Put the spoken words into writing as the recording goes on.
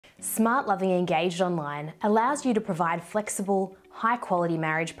SmartLoving Engaged Online allows you to provide flexible, high-quality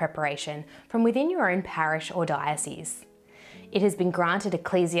marriage preparation from within your own parish or diocese. It has been granted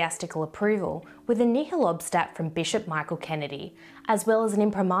ecclesiastical approval with a nihil obstat from Bishop Michael Kennedy, as well as an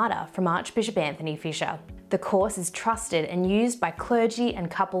imprimatur from Archbishop Anthony Fisher. The course is trusted and used by clergy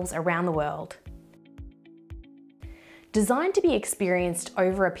and couples around the world. Designed to be experienced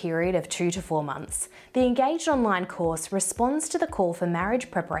over a period of 2 to 4 months, the Engaged Online course responds to the call for marriage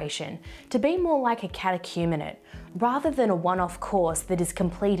preparation to be more like a catechumenate, rather than a one-off course that is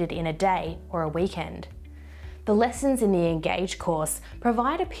completed in a day or a weekend. The lessons in the Engaged course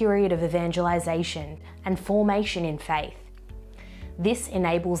provide a period of evangelization and formation in faith. This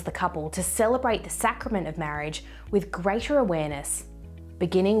enables the couple to celebrate the sacrament of marriage with greater awareness,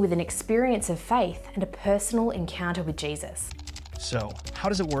 beginning with an experience of faith and a personal encounter with Jesus. So, how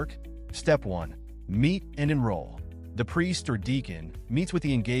does it work? Step 1. Meet and enroll. The priest or deacon meets with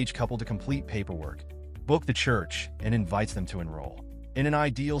the engaged couple to complete paperwork, book the church, and invites them to enroll. In an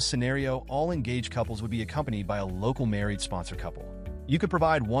ideal scenario, all engaged couples would be accompanied by a local married sponsor couple. You could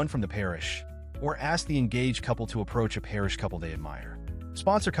provide one from the parish, or ask the engaged couple to approach a parish couple they admire.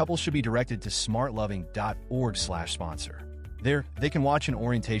 Sponsor couples should be directed to smartloving.org/sponsor. There, they can watch an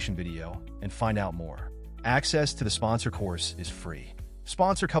orientation video and find out more. Access to the sponsor course is free.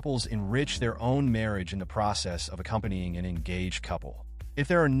 Sponsor couples enrich their own marriage in the process of accompanying an engaged couple. If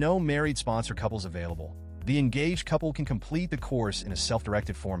there are no married sponsor couples available, the engaged couple can complete the course in a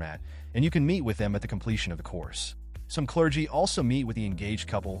self-directed format, and you can meet with them at the completion of the course. Some clergy also meet with the engaged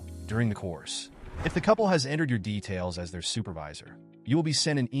couple during the course. If the couple has entered your details as their supervisor, you will be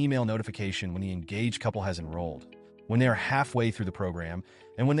sent an email notification when the engaged couple has enrolled, when they are halfway through the program,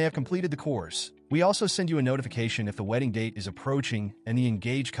 and when they have completed the course. We also send you a notification if the wedding date is approaching and the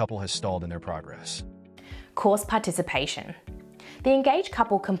engaged couple has stalled in their progress. Course participation. The engaged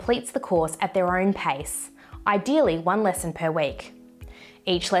couple completes the course at their own pace, ideally 1 lesson per week.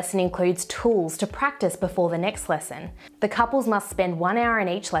 Each lesson includes tools to practice before the next lesson. The couples must spend 1 hour in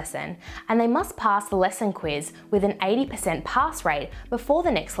each lesson, and they must pass the lesson quiz with an 80% pass rate before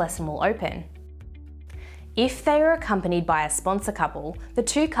the next lesson will open. If they are accompanied by a sponsor couple, the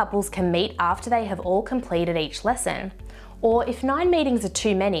 2 couples can meet after they have all completed each lesson. Or if 9 meetings are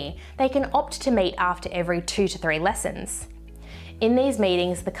too many, they can opt to meet after every 2 to 3 lessons. In these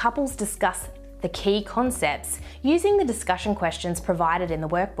meetings, the couples discuss the key concepts using the discussion questions provided in the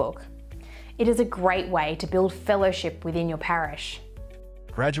workbook. It is a great way to build fellowship within your parish.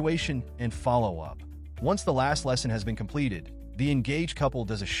 Graduation and follow-up. Once the last lesson has been completed, the engaged couple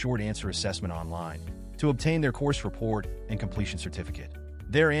does a short answer assessment online to obtain their course report and completion certificate.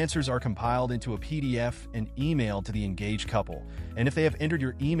 Their answers are compiled into a PDF and emailed to the engaged couple, and if they have entered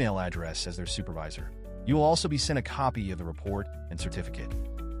your email address as their supervisor, you will also be sent a copy of the report and certificate.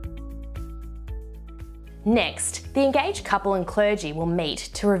 Next, the engaged couple and clergy will meet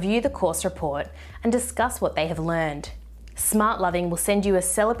to review the course report and discuss what they have learned. SmartLoving will send you a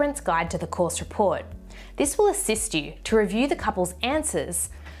celebrant's guide to the course report. This will assist you to review the couple's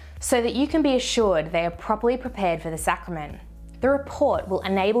answers so that you can be assured they are properly prepared for the sacrament. The report will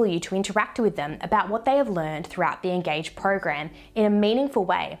enable you to interact with them about what they have learned throughout the Engaged program in a meaningful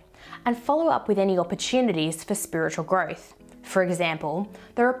way, and follow up with any opportunities for spiritual growth. For example,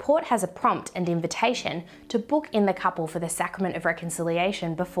 the report has a prompt and invitation to book in the couple for the sacrament of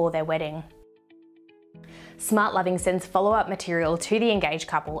reconciliation before their wedding. SmartLoving sends follow-up material to the engaged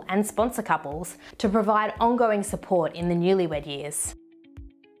couple and sponsor couples to provide ongoing support in the newlywed years.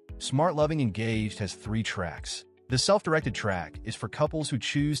 SmartLoving Engaged has 3 tracks. The self-directed track is for couples who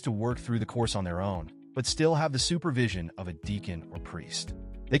choose to work through the course on their own, but still have the supervision of a deacon or priest.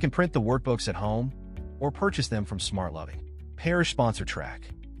 They can print the workbooks at home or purchase them from SmartLoving. Parish Sponsor Track.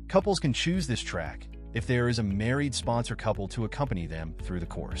 Couples can choose this track if there is a married sponsor couple to accompany them through the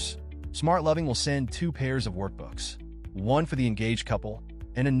course. SmartLoving will send 2 pairs of workbooks, one for the engaged couple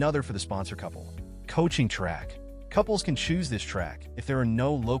and another for the sponsor couple. Coaching Track. Couples can choose this track if there are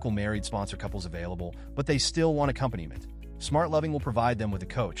no local married sponsor couples available, but they still want accompaniment. SmartLoving will provide them with a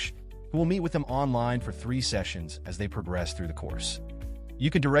coach who will meet with them online for 3 sessions as they progress through the course. You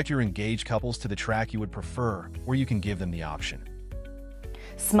can direct your engaged couples to the track you would prefer, or you can give them the option.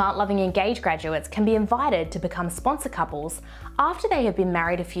 SmartLoving Engaged graduates can be invited to become sponsor couples after they have been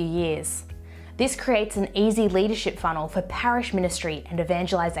married a few years. This creates an easy leadership funnel for parish ministry and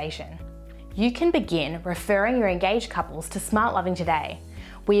evangelization. You can begin referring your engaged couples to SmartLoving today.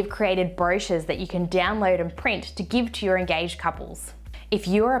 We have created brochures that you can download and print to give to your engaged couples. If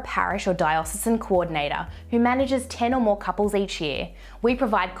you are a parish or diocesan coordinator who manages 10 or more couples each year, we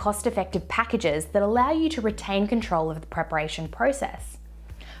provide cost-effective packages that allow you to retain control of the preparation process.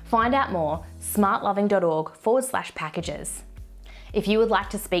 Find out more smartloving.org/packages. If you would like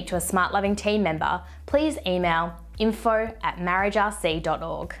to speak to a SmartLoving team member, please email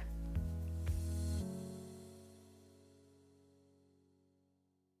info@marriagerc.org.